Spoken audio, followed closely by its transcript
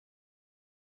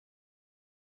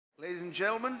Ladies and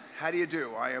gentlemen, how do you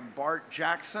do? I am Bart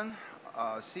Jackson,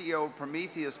 CEO of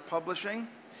Prometheus Publishing,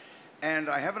 and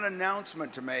I have an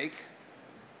announcement to make.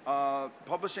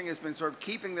 Publishing has been sort of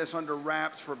keeping this under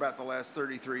wraps for about the last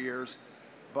 33 years,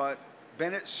 but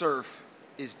Bennett Cerf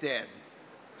is dead.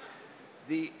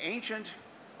 The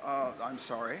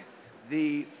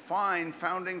the fine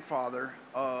founding father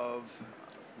of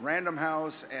Random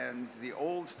House and the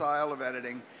old style of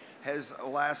editing has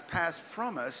alas passed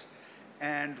from us,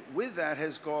 and with that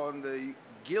has gone the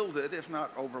gilded, if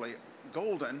not overly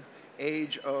golden,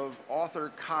 age of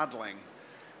author coddling.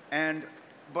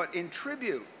 But in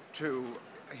tribute to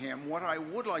him, what I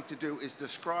would like to do is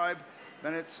describe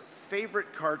Bennett's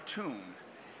favorite cartoon,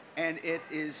 and it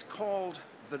is called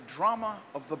The Drama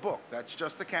of the Book. That's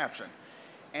just the caption.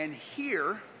 And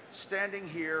here, standing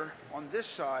here on this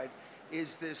side,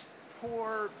 is this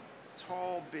poor,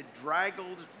 tall,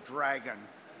 bedraggled dragon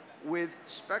with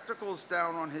spectacles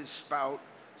down on his spout,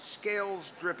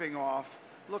 scales dripping off,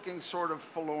 looking sort of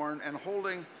forlorn, and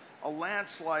holding a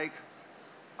lance-like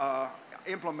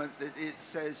implement that it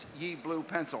says, "Ye blue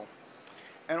pencil."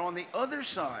 And on the other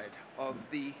side of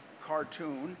the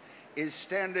cartoon is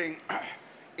standing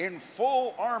in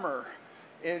full armor,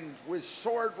 with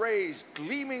sword raised,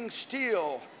 gleaming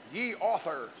steel, "Ye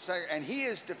author," and he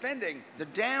is defending the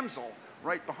damsel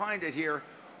right behind it here,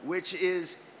 which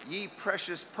is "Ye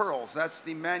precious pearls." That's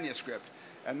the manuscript.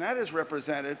 And that is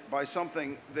represented by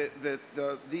something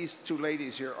that these two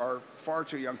ladies here are far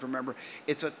too young to remember.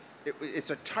 It's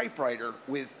a typewriter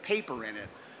with paper in it.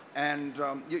 And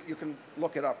you can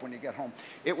look it up when you get home.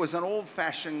 It was an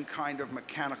old-fashioned kind of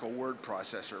mechanical word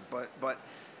processor, but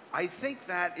I think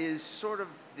that is sort of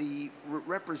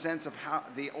represents of how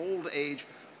the old age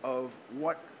of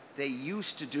what they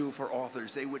used to do for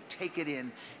authors. They would take it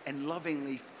in and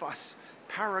lovingly fuss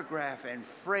paragraph and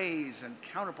phrase and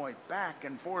counterpoint back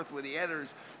and forth with the editors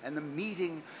and the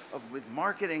meeting with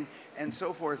marketing and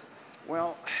so forth.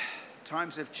 Well,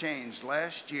 times have changed.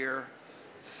 Last year,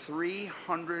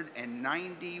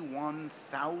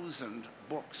 391,000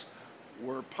 books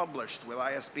were published with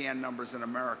ISBN numbers in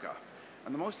America.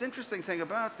 And the most interesting thing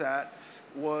about that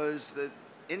was that,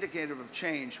 indicative of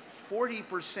change,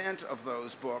 40% of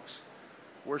those books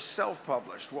were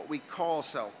self-published, what we call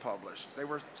self-published. They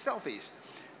were selfies.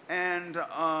 And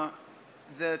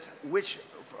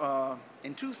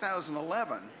in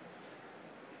 2011,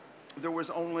 there was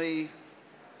only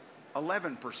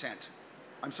 11%.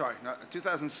 I'm sorry,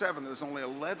 2007, there was only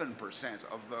 11%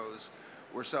 of those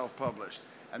were self-published.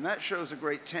 And that shows a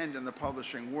great trend in the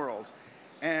publishing world.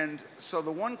 And so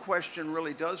the one question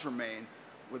really does remain,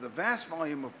 with a vast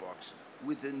volume of books,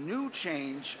 with the new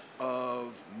change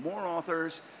of more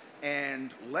authors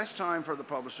and less time for the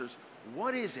publishers,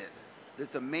 what is it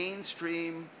that the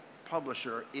mainstream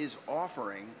publisher is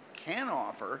offering, can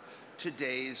offer,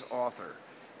 today's author?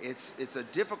 It's a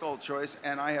difficult choice,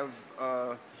 and I have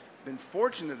been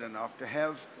fortunate enough to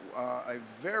have a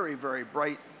very, very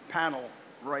bright panel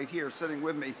right here sitting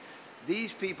with me.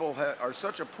 These people are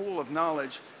such a pool of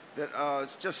knowledge that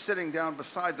just sitting down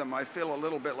beside them, I feel a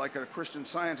little bit like a Christian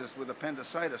Scientist with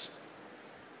appendicitis.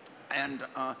 And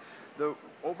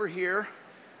over here,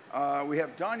 we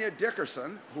have Danya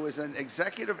Dickerson, who is an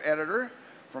executive editor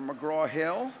from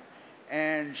McGraw-Hill,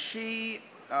 and she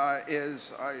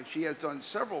has done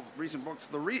several recent books.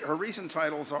 Her recent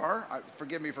titles are,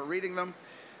 forgive me for reading them,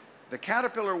 The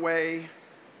Caterpillar Way,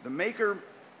 The Maker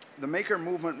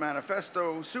Movement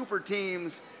Manifesto, Super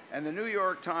Teams, and the New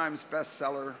York Times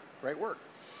bestseller. Great work.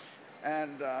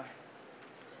 And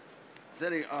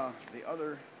sitting, the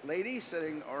other lady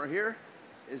sitting over here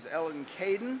is Ellen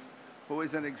Caden, who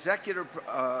is an executive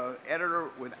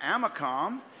editor with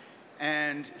Amicom,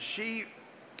 and she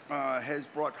has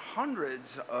brought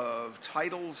hundreds of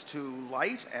titles to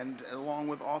light, and along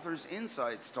with authors'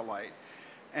 insights to light.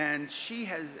 And she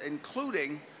has,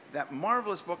 including that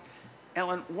marvelous book.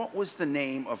 Ellen, what was the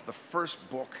name of the first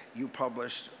book you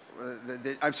published,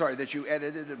 that you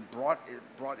edited and brought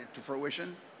it to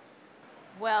fruition?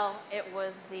 Well, it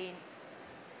was the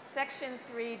Section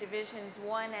 3, Divisions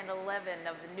 1 and 11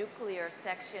 of the nuclear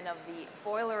section of the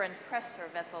Boiler and Pressure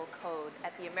Vessel Code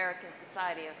at the American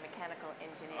Society of Mechanical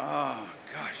Engineers. Oh,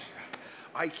 gosh.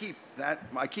 I keep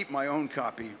my own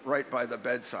copy right by the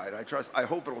bedside. I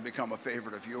hope it'll become a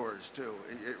favorite of yours, too.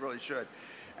 It really should.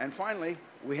 And finally,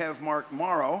 we have Mark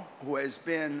Morrow, who is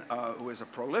a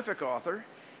prolific author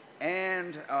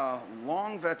and a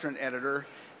long veteran editor.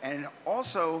 And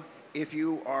also, if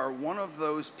you are one of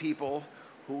those people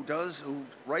who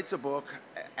writes a book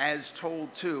as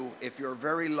told to, if you're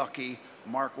very lucky,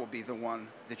 Mark will be the one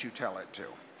that you tell it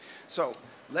to. So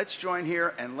let's join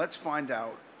here and let's find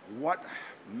out what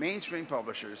mainstream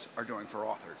publishers are doing for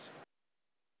authors.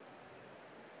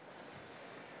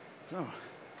 So,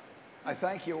 I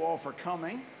thank you all for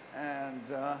coming, and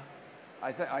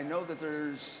I know that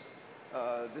there's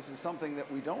this is something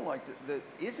that we don't like that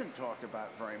isn't talked about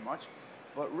very much,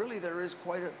 but really there is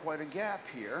quite a gap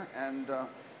here. And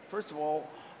first of all,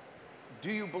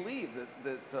 do you believe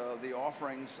that the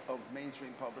offerings of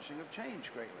mainstream publishing have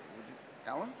changed greatly? Would you,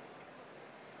 Alan?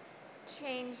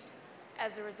 Changed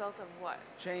as a result of what?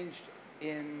 Changed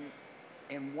in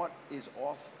what is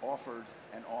offered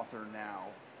an author now.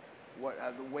 What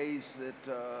are the ways that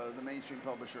the mainstream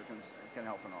publisher can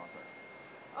help an author?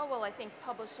 Oh, well, I think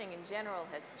publishing in general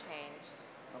has changed.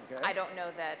 Okay. I don't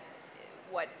know that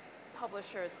what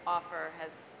publishers offer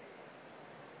has,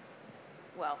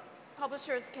 well,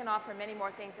 publishers can offer many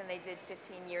more things than they did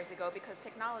 15 years ago because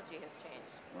technology has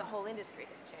changed. Right. The whole industry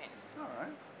has changed. All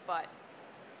right. But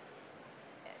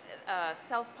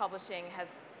self-publishing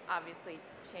has obviously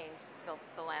changed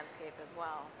the landscape as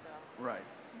well. So. Right.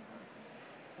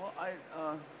 Well,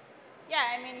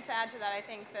 yeah, I mean, to add to that, I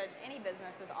think that any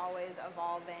business is always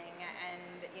evolving,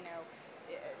 and you know,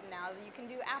 now you can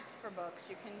do apps for books,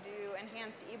 you can do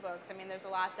enhanced ebooks. I mean, there's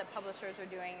a lot that publishers are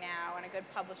doing now, and a good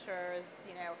publisher is,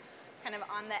 you know, kind of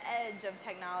on the edge of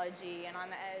technology and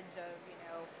on the edge of, you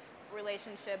know,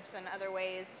 relationships and other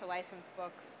ways to license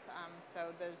books.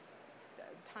 So there's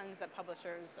tons that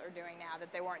publishers are doing now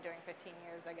that they weren't doing 15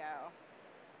 years ago.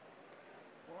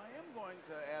 Well, I am going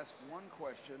to ask one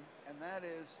question, and that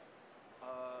is,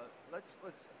 let's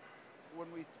when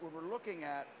we're looking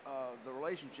at the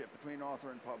relationship between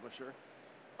author and publisher,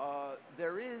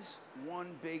 there is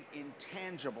one big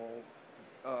intangible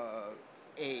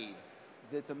aid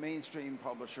that the mainstream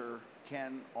publisher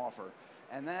can offer,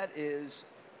 and that is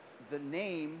the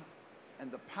name and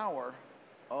the power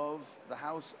of the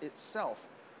house itself.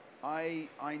 I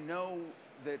know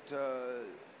that.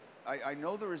 I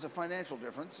know there is a financial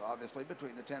difference, obviously,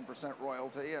 between the 10%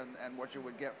 royalty and what you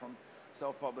would get from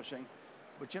self-publishing.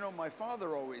 But, you know, my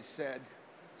father always said,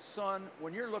 son,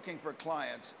 when you're looking for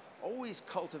clients, always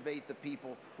cultivate the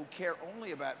people who care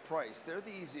only about price. They're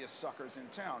the easiest suckers in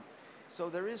town. So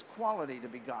there is quality to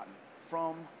be gotten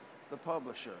from the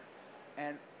publisher.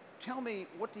 And tell me,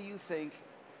 what do you think?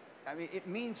 I mean, it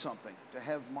means something to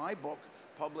have my book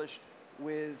published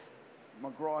with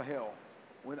McGraw-Hill,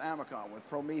 with Amicon, with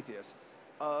Prometheus.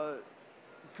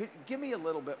 Give me a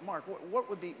little bit, Mark.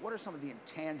 What are some of the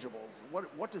intangibles?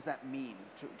 What does that mean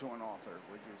to an author?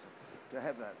 Would you say, to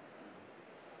have that?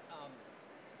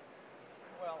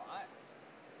 Well,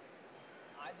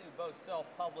 I do both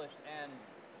self-published and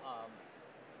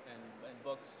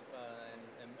books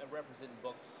and represent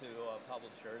books to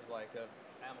publishers like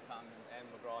Amicon and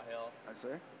McGraw-Hill. I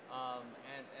see.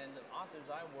 And the authors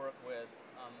I work with,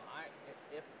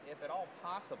 if at all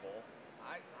possible,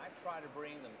 I try to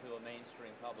bring them to a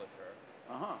mainstream publisher.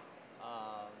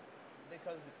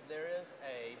 Because there is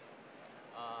a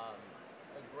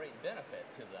great benefit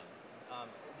to them.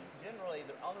 Generally,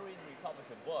 the only reason you publish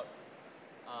a book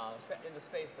in the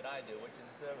space that I do, which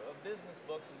is business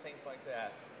books and things like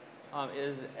that,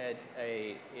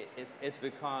 it's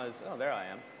because, oh, there I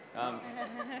am. All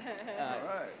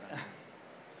right.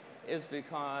 Is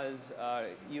because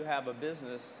you have a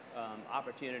business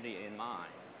opportunity in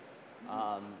mind.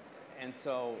 And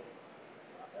so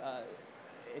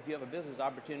if you have a business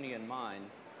opportunity in mind,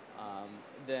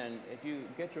 then if you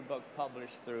get your book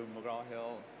published through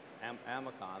McGraw-Hill,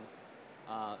 Amicon,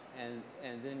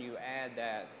 and then you add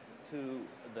that to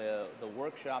the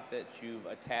workshop that you've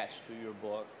attached to your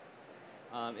book,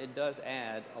 it does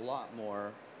add a lot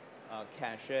more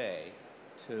cachet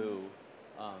to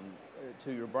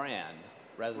your brand,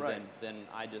 rather than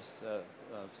I just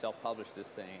self-publish this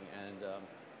thing,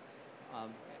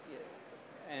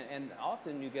 and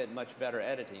often you get much better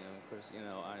editing, of course, you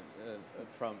know,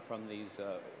 from these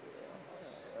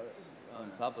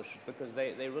publishers, because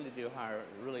they really do hire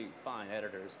really fine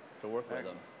editors to work with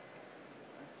them.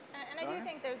 And I do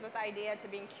think there's this idea to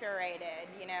being curated.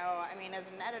 You know, I mean, as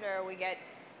an editor, we get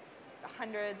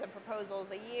hundreds of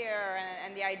proposals a year,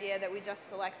 and the idea that we just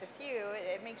select a few,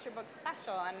 it makes your book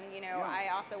special. And, you know, I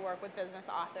also work with business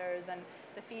authors, and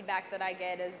the feedback that I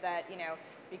get is that, you know,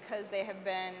 because they have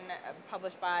been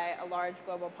published by a large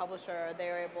global publisher,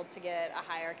 they're able to get a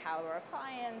higher caliber of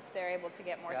clients, they're able to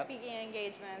get more speaking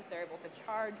engagements, they're able to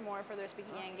charge more for their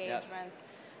speaking engagements.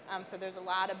 So there's a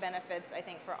lot of benefits, I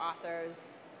think, for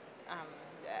authors,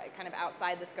 kind of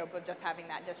outside the scope of just having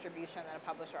that distribution that a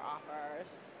publisher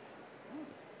offers.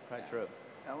 Quite true.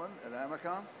 Ellen, at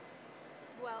Amicon?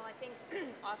 Well, I think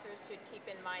authors should keep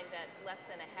in mind that less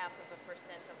than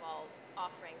 0.5% of all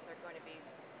offerings are going to be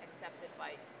accepted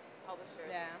by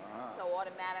publishers. Yeah. So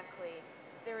automatically,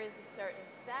 there is a certain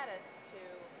status to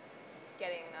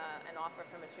getting an offer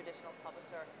from a traditional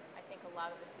publisher. I think a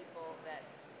lot of the people that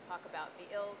talk about the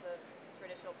ills of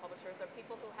traditional publishers are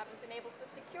people who haven't been able to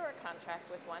secure a contract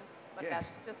with one, but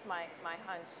that's just my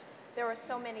hunch. There are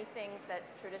so many things that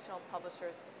traditional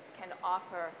publishers can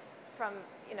offer, from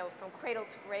cradle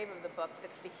to grave of the book,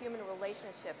 the human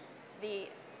relationship, the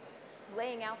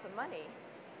laying out the money,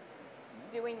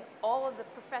 doing all of the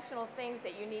professional things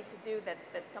that you need to do that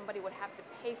somebody would have to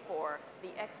pay for, the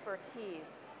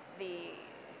expertise,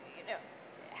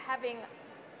 having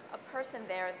a person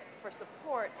there for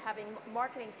support, having a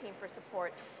marketing team for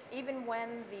support, even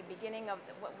when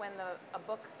a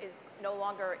book is no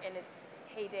longer in its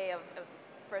heyday of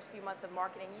its first few months of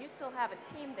marketing, you still have a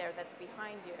team there that's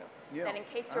behind you. Yeah, and in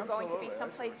case you're going to be absolutely.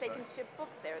 someplace, they can ship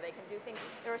books there. They can do things.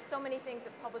 There are so many things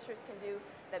that publishers can do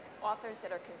that authors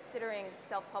that are considering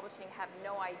self-publishing have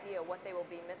no idea what they will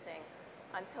be missing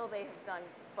until they have done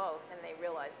both and they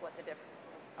realize what the difference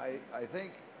is. I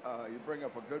think you bring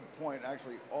up a good point.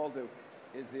 Actually, all do,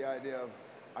 is the idea of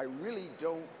I really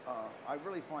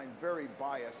find very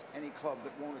biased any club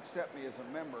that won't accept me as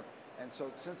a member. And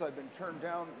so since I've been turned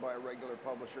down by a regular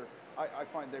publisher, I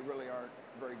find they really aren't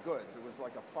very good. There was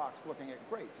like a fox looking at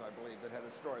grapes, I believe, that had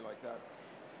a story like that.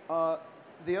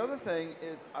 The other thing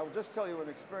is, I'll just tell you an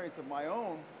experience of my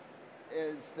own,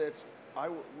 is that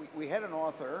we had an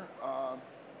author, a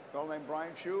fellow named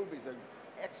Brian Shube. He's an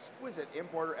exquisite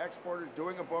importer, exporter,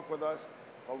 doing a book with us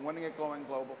called Winning at Glowing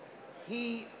Global.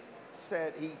 He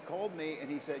called me and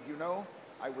he said,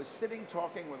 I was sitting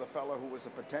talking with a fellow who was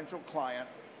a potential client,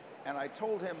 and I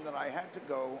told him that I had to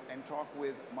go and talk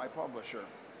with my publisher.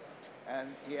 And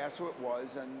he asked who it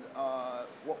was, and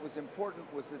what was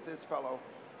important was that this fellow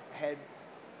had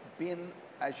been,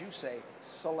 as you say,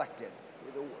 selected.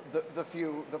 The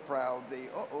few, the proud, the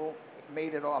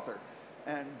made it author.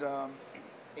 And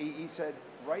he said,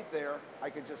 right there,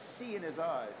 I could just see in his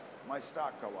eyes my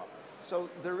stock go up. So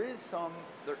there is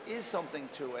something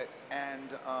to it, and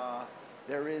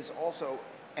there is also,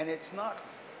 and it's not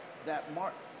that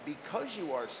because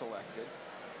you are selected,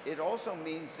 it also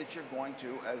means that you're going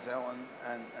to, as Ellen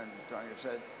and Tony have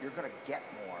said, you're going to get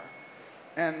more.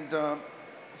 And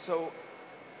so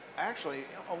actually,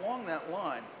 along that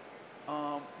line,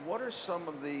 what are some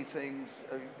of the things,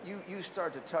 you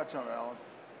start to touch on it, Ellen,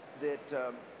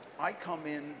 that I come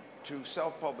in to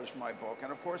self-publish my book,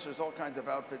 and of course there's all kinds of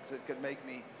outfits that could make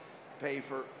me pay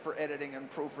for editing and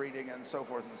proofreading and so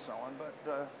forth and so on,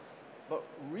 but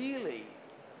really,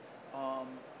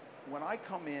 when I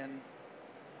come in,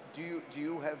 do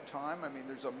you have time? I mean,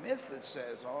 there's a myth that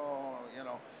says,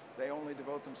 they only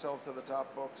devote themselves to the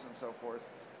top books and so forth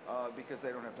because they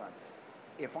don't have time.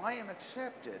 If I am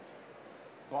accepted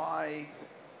by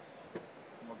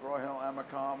McGraw-Hill,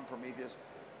 Amacom, Prometheus,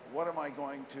 what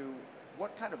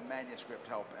kind of manuscript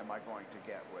help am I going to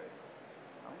get with?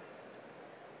 No?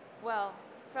 Well,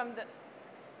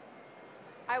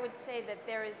 I would say that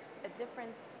there is a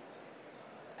difference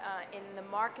in the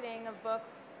marketing of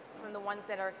books from the ones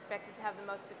that are expected to have the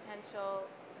most potential.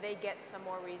 They get some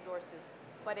more resources.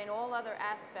 But in all other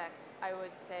aspects, I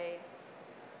would say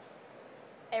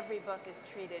every book is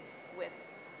treated with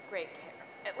great care,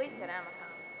 at least at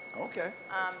Amacom. Okay,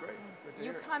 that's great. Good to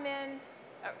You hear. come in,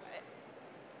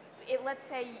 let's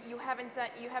say you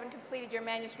haven't completed your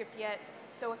manuscript yet,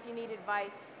 so if you need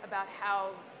advice about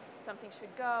how something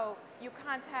should go, you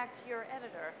contact your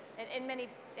editor. And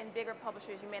in bigger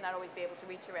publishers, you may not always be able to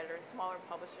reach your editor. In smaller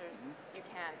publishers, you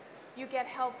can. You get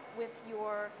help with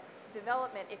your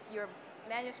development. If your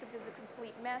manuscript is a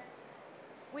complete mess,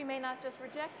 we may not just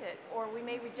reject it, or we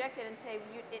may reject it and say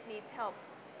it needs help,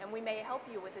 and we may help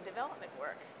you with the development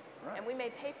work. Right. And we may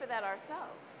pay for that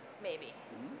ourselves, maybe.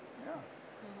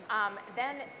 Yeah.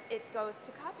 Then it goes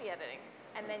to copy editing,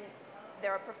 and then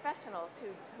there are professionals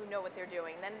who know what they're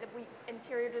doing. Then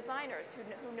interior designers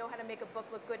who know how to make a book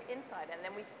look good inside, and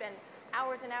then we spend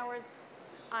hours and hours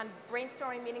on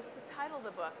brainstorming meetings to title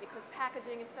the book because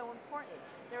packaging is so important.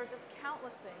 There are just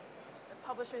countless things that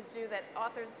publishers do that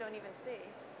authors don't even see.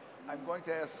 I'm going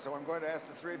to ask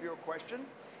the three of you a question.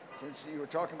 Since you were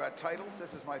talking about titles,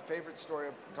 this is my favorite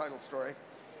title story.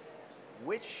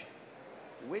 Which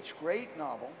great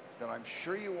novel that I'm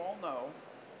sure you all know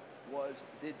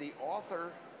did the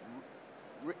author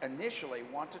initially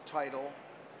want to title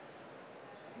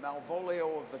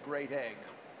Malvolio of the Great Egg?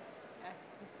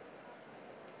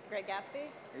 Great Gatsby?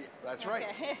 That's right.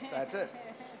 Okay. That's it.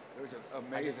 It was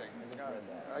amazing. I just read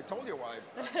that. I told you why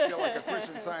I feel like a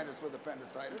Christian Scientist with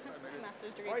appendicitis. I mean, Master's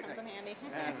it's degree comes in frightening.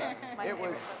 handy. And My it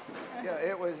was,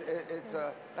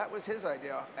 favorite. that was his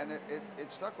idea, and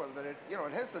it stuck with him. But it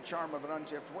has the charm of an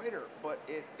untipped waiter, but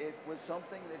it was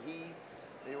something that he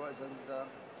was. And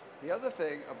the other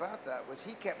thing about that was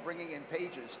he kept bringing in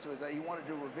pages to that he wanted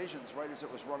to do revisions right as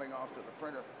it was running off to the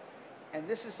printer. And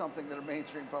this is something that a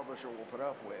mainstream publisher will put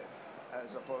up with,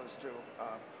 as opposed to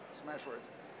Smashwords.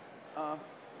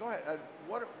 Go ahead.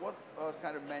 What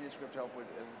kind of manuscript help would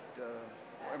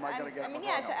am I going to get? I mean,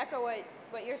 yeah, to echo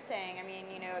what you're saying. I mean,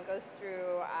 it goes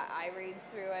through. I read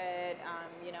through it.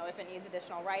 If it needs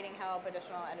additional writing help,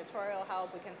 additional editorial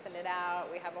help, we can send it out.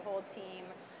 We have a whole team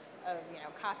of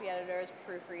copy editors,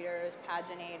 proofreaders,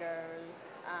 paginators,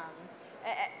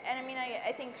 and I mean,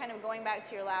 I think kind of going back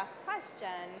to your last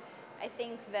question, I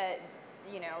think that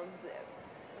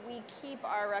we keep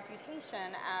our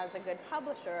reputation as a good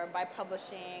publisher by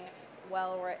publishing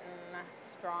well-written,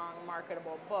 strong,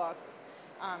 marketable books.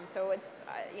 So it's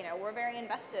we're very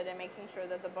invested in making sure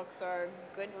that the books are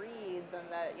good reads and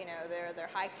that they're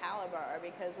high caliber,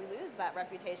 because we lose that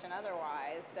reputation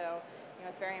otherwise. So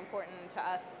it's very important to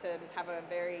us to have a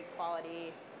very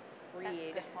quality read. That's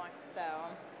a good point. So.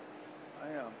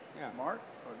 Yeah. Mark,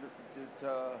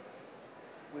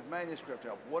 with manuscript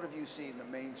help, what have you seen the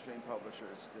mainstream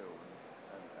publishers do?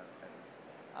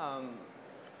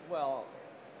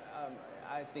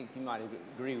 I think you might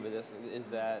agree with this, is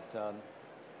that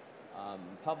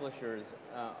publishers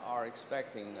are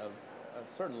expecting a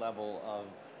certain level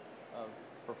of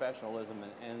professionalism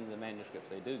in the manuscripts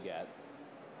they do get.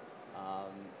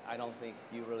 I don't think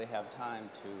you really have time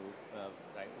to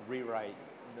rewrite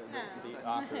the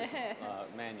author's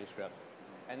manuscript.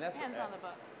 And that's Depends on the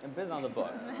book. It depends on the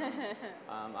book.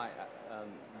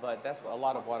 But that's a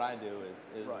lot of what I do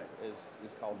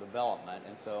is called development,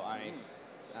 and so I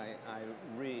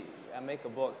make a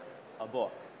book.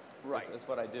 Right. That's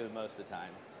what I do most of the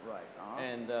time. Right.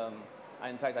 And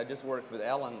in fact, I just worked with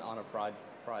Ellen on a project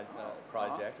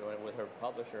with her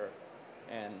publisher,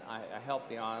 and I helped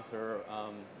the author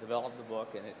develop the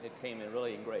book, and it came in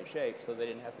really in great shape, so they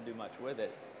didn't have to do much with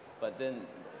it. But then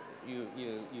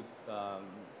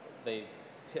they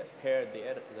paired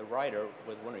the writer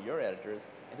with one of your editors,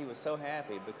 and he was so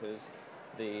happy because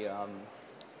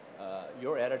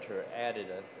your editor added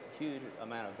a huge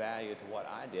amount of value to what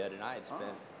I did, and I had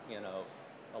spent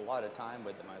a lot of time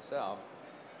with it myself.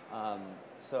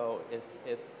 So it's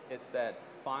that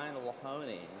final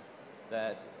honing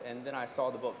that, and then I saw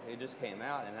the book. It just came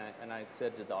out, and I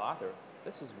said to the author,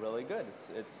 "This is really good.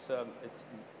 It's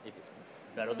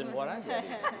better than what I did."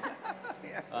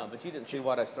 Yes. But you didn't see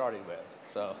what I started with,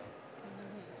 so.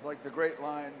 It's like the great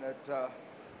line that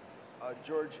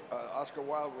Oscar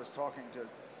Wilde was talking to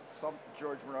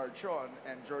George Bernard Shaw,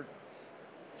 and George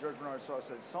Bernard Shaw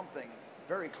said something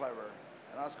very clever,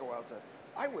 and Oscar Wilde said,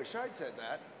 "I wish I'd said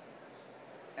that."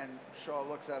 And Shaw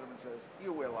looks at him and says,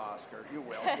 "You will, Oscar, you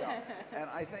will." Yeah. And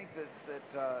I think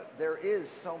that there is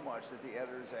so much that the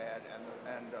editors add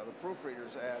and the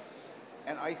proofreaders add.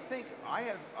 And I think I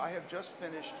have just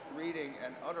finished reading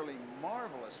an utterly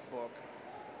marvelous book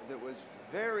that was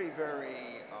very,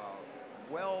 very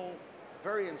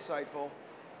very insightful,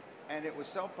 and it was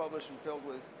self-published and filled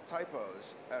with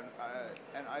typos, and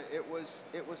it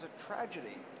was a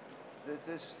tragedy that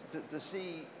to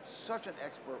see such an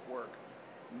expert work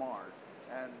marred.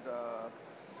 And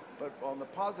but on the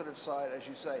positive side, as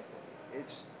you say,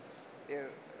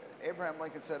 Abraham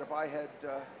Lincoln said, "If I had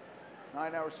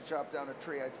 9 hours to chop down a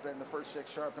tree, I'd spend the first 6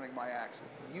 sharpening my axe."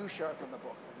 You sharpen the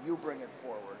book, you bring it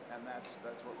forward, and that's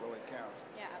what really counts.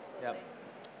 Yeah, absolutely. Yep.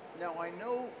 Now, I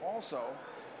know also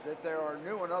that there are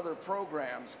new and other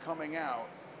programs coming out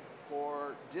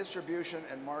for distribution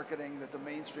and marketing that the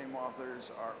mainstream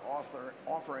authors are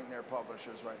offering their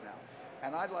publishers right now.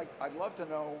 And I'd love to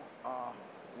know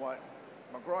what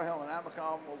McGraw-Hill and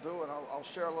Amicom will do, and I'll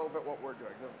share a little bit what we're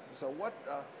doing. So what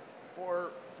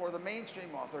for the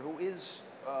mainstream author who is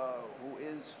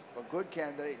a good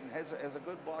candidate and has a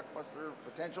good blockbuster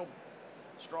potential,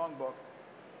 strong book,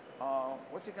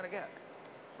 what's he going to get?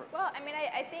 Well, I mean,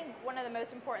 I think one of the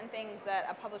most important things that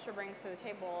a publisher brings to the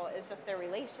table is just their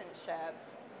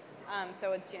relationships.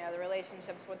 So it's, the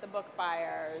relationships with the book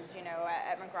buyers.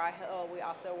 At McGraw-Hill, we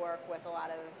also work with a lot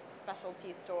of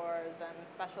specialty stores and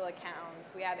special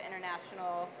accounts. We have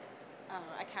international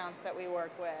accounts that we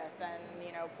work with, and,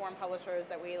 foreign publishers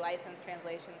that we license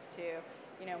translations to.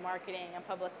 Marketing and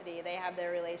publicity, they have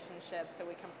their relationships, so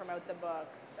we can promote the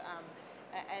books.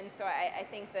 And so I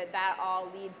think that all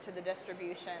leads to the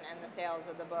distribution and the sales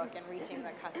of the book and reaching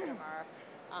the customer.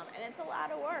 And it's a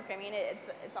lot of work. I mean, it's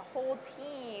a whole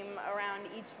team around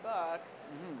each book.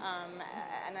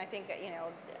 And I think,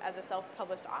 as a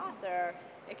self-published author,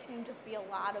 it can just be a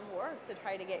lot of work to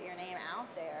try to get your name out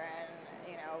there. And,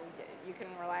 you can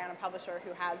rely on a publisher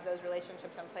who has those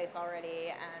relationships in place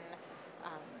already and,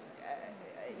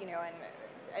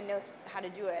 and knows how to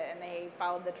do it. And they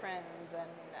followed the trends and,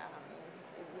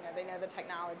 they know the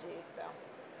technology, so.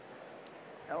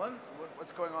 Ellen,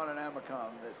 what's going on in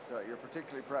Amicom that you're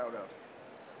particularly proud of?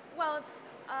 Well, it's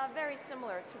very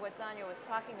similar to what Danya was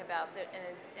talking about,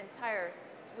 an entire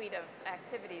suite of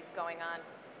activities going on.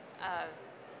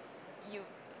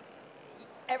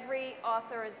 Every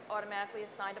author is automatically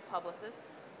assigned a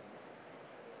publicist.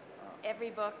 Every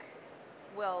book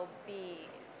will be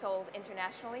sold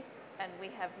internationally, and we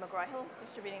have McGraw-Hill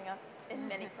distributing us in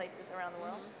many places around the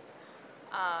world.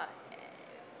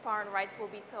 Foreign rights will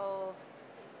be sold.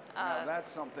 Now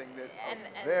that's something that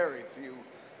very few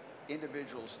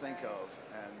individuals think of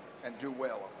and do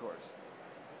well, of course.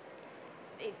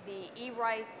 The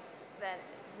e-rights that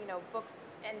books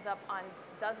end up on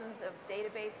dozens of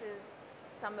databases,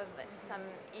 some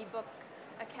e-book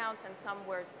accounts, and some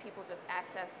where people just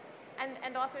access,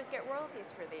 and authors get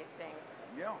royalties for these things.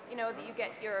 Yeah. That you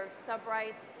get your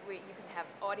sub-rights, where you can have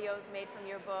audios made from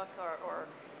your book, or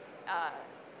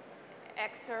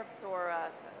excerpts, or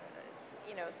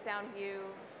SoundView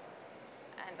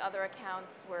and other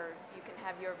accounts where you can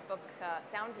have your book.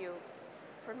 SoundView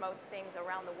promotes things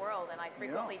around the world, and I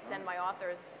frequently send my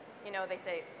authors, they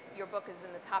say, your book is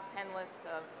in the top 10 list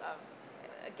of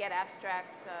Get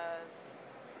Abstract,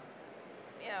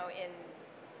 in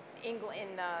England,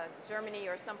 in Germany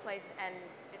or someplace, and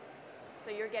so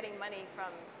you're getting money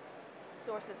from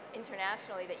sources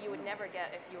internationally that you would never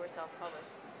get if you were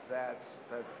self-published. That's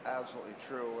absolutely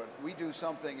true. And we do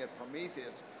something at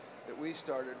Prometheus that we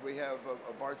started. We have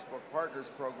a Bart's Book Partners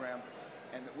program,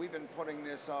 and that we've been putting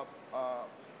this up.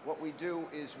 What we do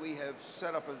is we have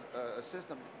set up a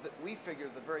system that we figure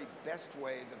the very best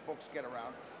way that books get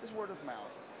around is word of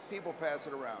mouth. People pass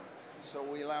it around. So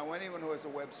we allow anyone who has a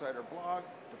website or blog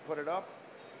to put it up,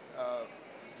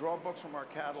 draw books from our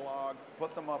catalog,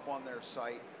 put them up on their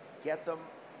site, get them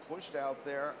pushed out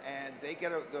there, and they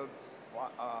get the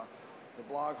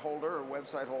blog holder or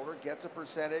website holder gets a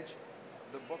percentage.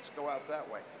 The books go out that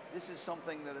way. This is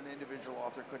something that an individual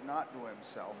author could not do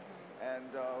himself. And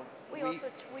we also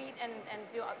tweet and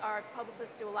our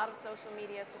publicists do a lot of social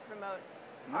media to promote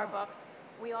our books.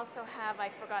 We also have, I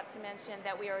forgot to mention,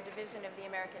 that we are a division of the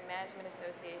American Management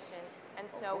Association, and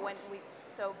so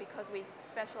because we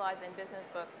specialize in business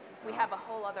books, we have a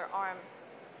whole other arm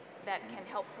that can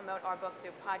help promote our books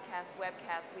through podcasts,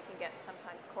 webcasts. We can get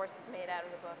sometimes courses made out of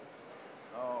the books.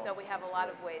 So we have a lot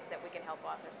of ways that we can help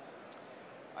authors.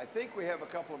 I think we have a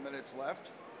couple of minutes left,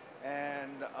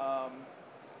 and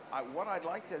what I'd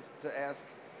like to ask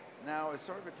now is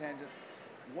sort of a tangent.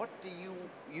 What do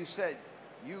you said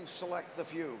you select the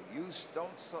few. You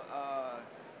don't.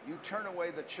 You turn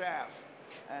away the chaff,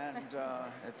 and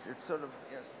it's sort of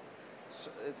yes.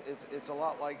 It's a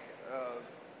lot like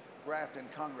graft in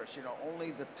Congress.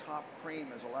 Only the top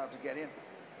cream is allowed to get in.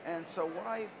 And so what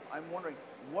I'm wondering,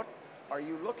 what are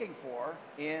you looking for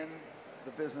in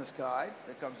the business guide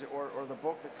that comes, or the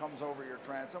book that comes over your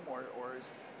transom, or is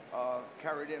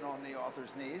carried in on the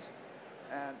author's knees,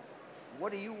 and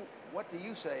what do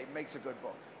you say makes a good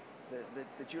book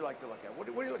that you like to look at? What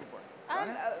are you looking for?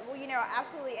 Well,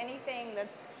 absolutely anything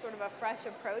that's sort of a fresh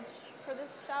approach for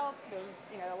this shelf. There's,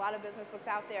 a lot of business books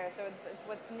out there, so it's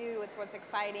what's new, it's what's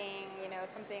exciting,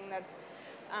 something that's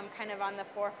kind of on the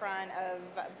forefront of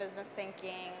business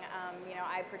thinking.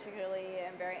 I particularly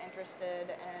am very interested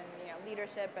in,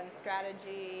 leadership and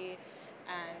strategy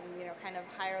and, kind of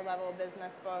higher level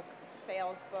business books,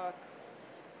 sales books.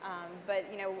 But,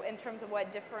 in terms of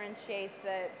what differentiates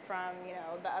it from,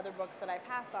 the other books that I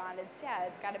pass on, it's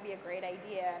got to be a great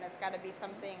idea, and it's got to be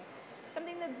something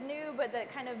that's new, but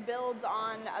that kind of builds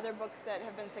on other books that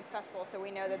have been successful, so we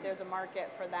know that there's a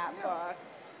market for that book.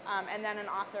 And then an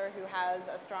author who has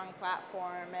a strong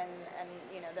platform and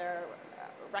they're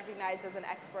recognized as an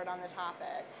expert on the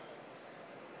topic.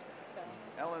 So.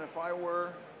 Ellen, if I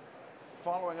were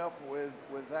following up with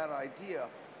that idea,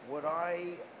 would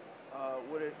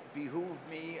it behoove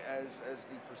me as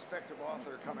the prospective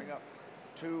author coming up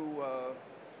to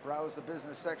browse the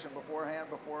business section beforehand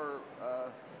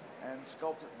and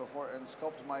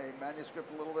sculpt my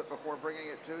manuscript a little bit before bringing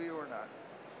it to you, or not?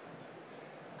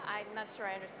 I'm not sure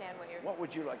I understand what you're... What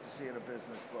would you like to see in a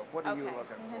business book? What are you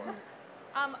looking for?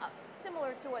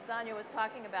 Similar to what Danya was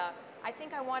talking about, I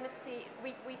think I want to see,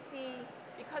 we see,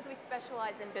 because we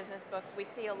specialize in business books, we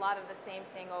see a lot of the same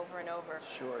thing over and over.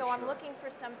 Sure, so I'm sure. looking for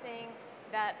something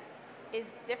that is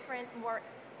different, more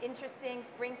interesting,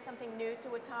 brings something new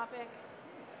to a topic.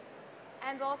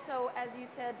 And also, as you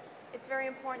said, it's very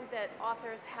important that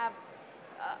authors have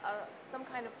some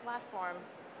kind of platform,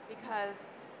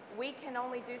 because we can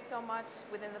only do so much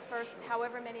within the first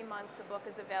however many months the book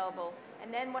is available.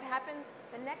 And then what happens?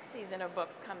 The next season of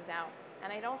books comes out.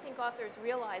 And I don't think authors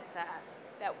realize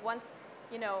that once,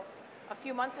 you know, a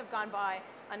few months have gone by,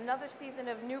 another season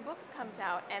of new books comes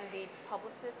out, and the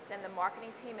publicists and the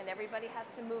marketing team and everybody has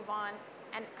to move on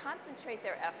and concentrate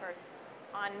their efforts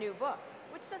on new books,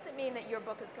 which doesn't mean that your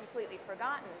book is completely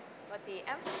forgotten, but the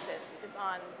emphasis is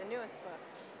on the newest books.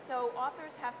 So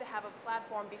authors have to have a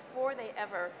platform before they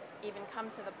ever even come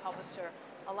to the publisher.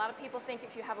 A lot of people think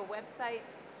if you have a website,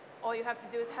 all you have to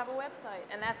do is have a website,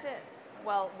 and that's it.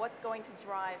 Well, what's going to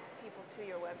drive people to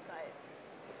your website?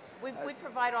 We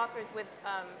provide authors with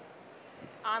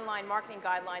online marketing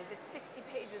guidelines. It's 60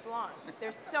 pages long.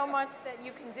 There's so much that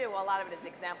you can do. A lot of it is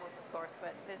examples, of course,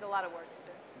 but there's a lot of work to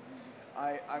do.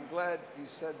 I'm glad you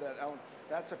said that, Ellen.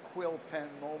 That's a quill pen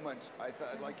moment. I'd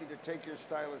like you to take your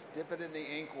stylus, dip it in the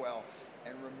inkwell,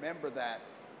 and remember that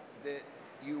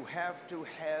you have to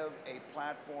have a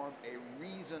platform, a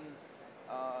reason,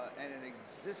 and an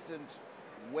existent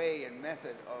way and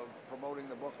method of promoting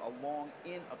the book along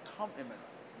in accompaniment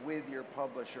with your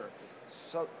publisher.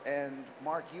 So, and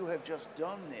Mark, you have just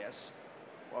done this.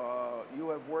 You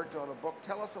have worked on a book.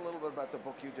 Tell us a little bit about the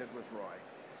book you did with Roy,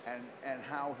 and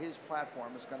how his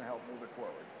platform is going to help move it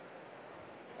forward.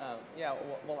 Yeah,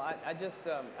 well, I just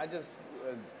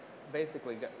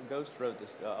basically Ghost wrote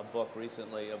this a book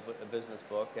recently, a business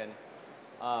book,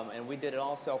 and we did it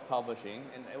all self-publishing,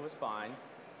 and it was fine.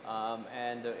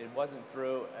 And it wasn't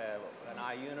through an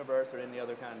iUniverse or any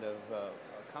other kind of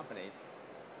company.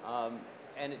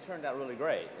 And it turned out really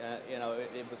great. You know,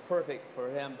 it was perfect for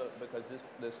him because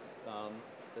this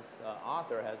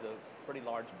author has a pretty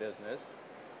large business,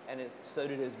 and it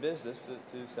suited his business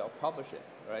to self-publish it,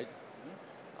 right?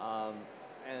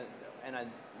 And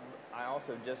I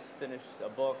also just finished a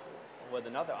book with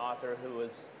another author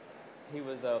he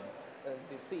was the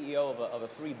CEO of a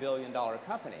 $3 billion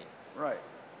company. Right.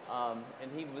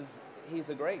 And he's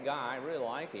a great guy. I really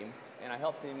like him, and I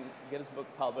helped him get his book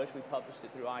published. We published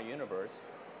it through iUniverse.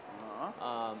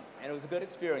 And it was a good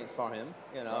experience for him.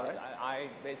 You know, Right. I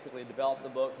basically developed the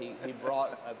book. He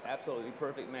brought an absolutely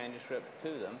perfect manuscript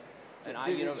to them. And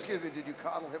Excuse me, did you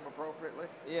coddle him appropriately?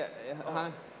 Yeah.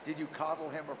 Did you coddle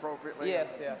him appropriately? Yes,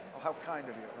 yeah. Oh, how kind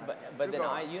of you. Right. But then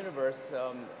iUniverse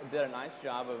did a nice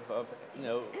job of you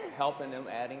know, helping him,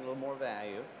 adding a little more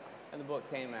value. And the book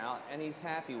came out, and he's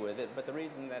happy with it. But the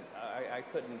reason that I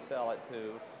couldn't sell it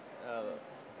to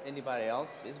anybody else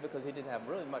is because he didn't have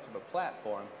really much of a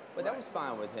platform. But that was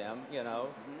fine with him, you know.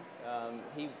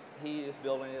 He is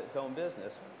building his own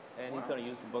business, and he's going to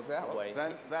use the book that way.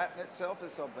 That in itself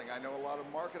is something. I know a lot of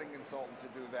marketing consultants who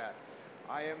do that.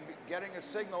 I am getting a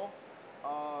signal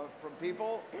from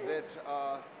people that,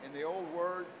 in the old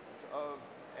words of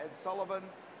Ed Sullivan,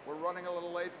 we're running a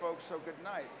little late, folks, so good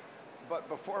night. But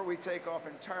before we take off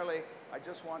entirely, I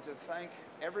just want to thank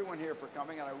everyone here for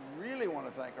coming, and I really want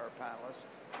to thank our panelists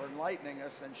for enlightening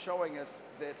us and showing us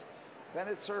that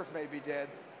Bennett Cerf may be dead,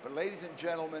 but ladies and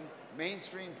gentlemen,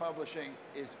 mainstream publishing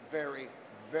is very,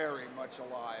 very much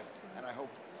alive, and I hope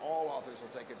all authors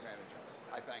will take advantage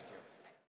of it. I thank you.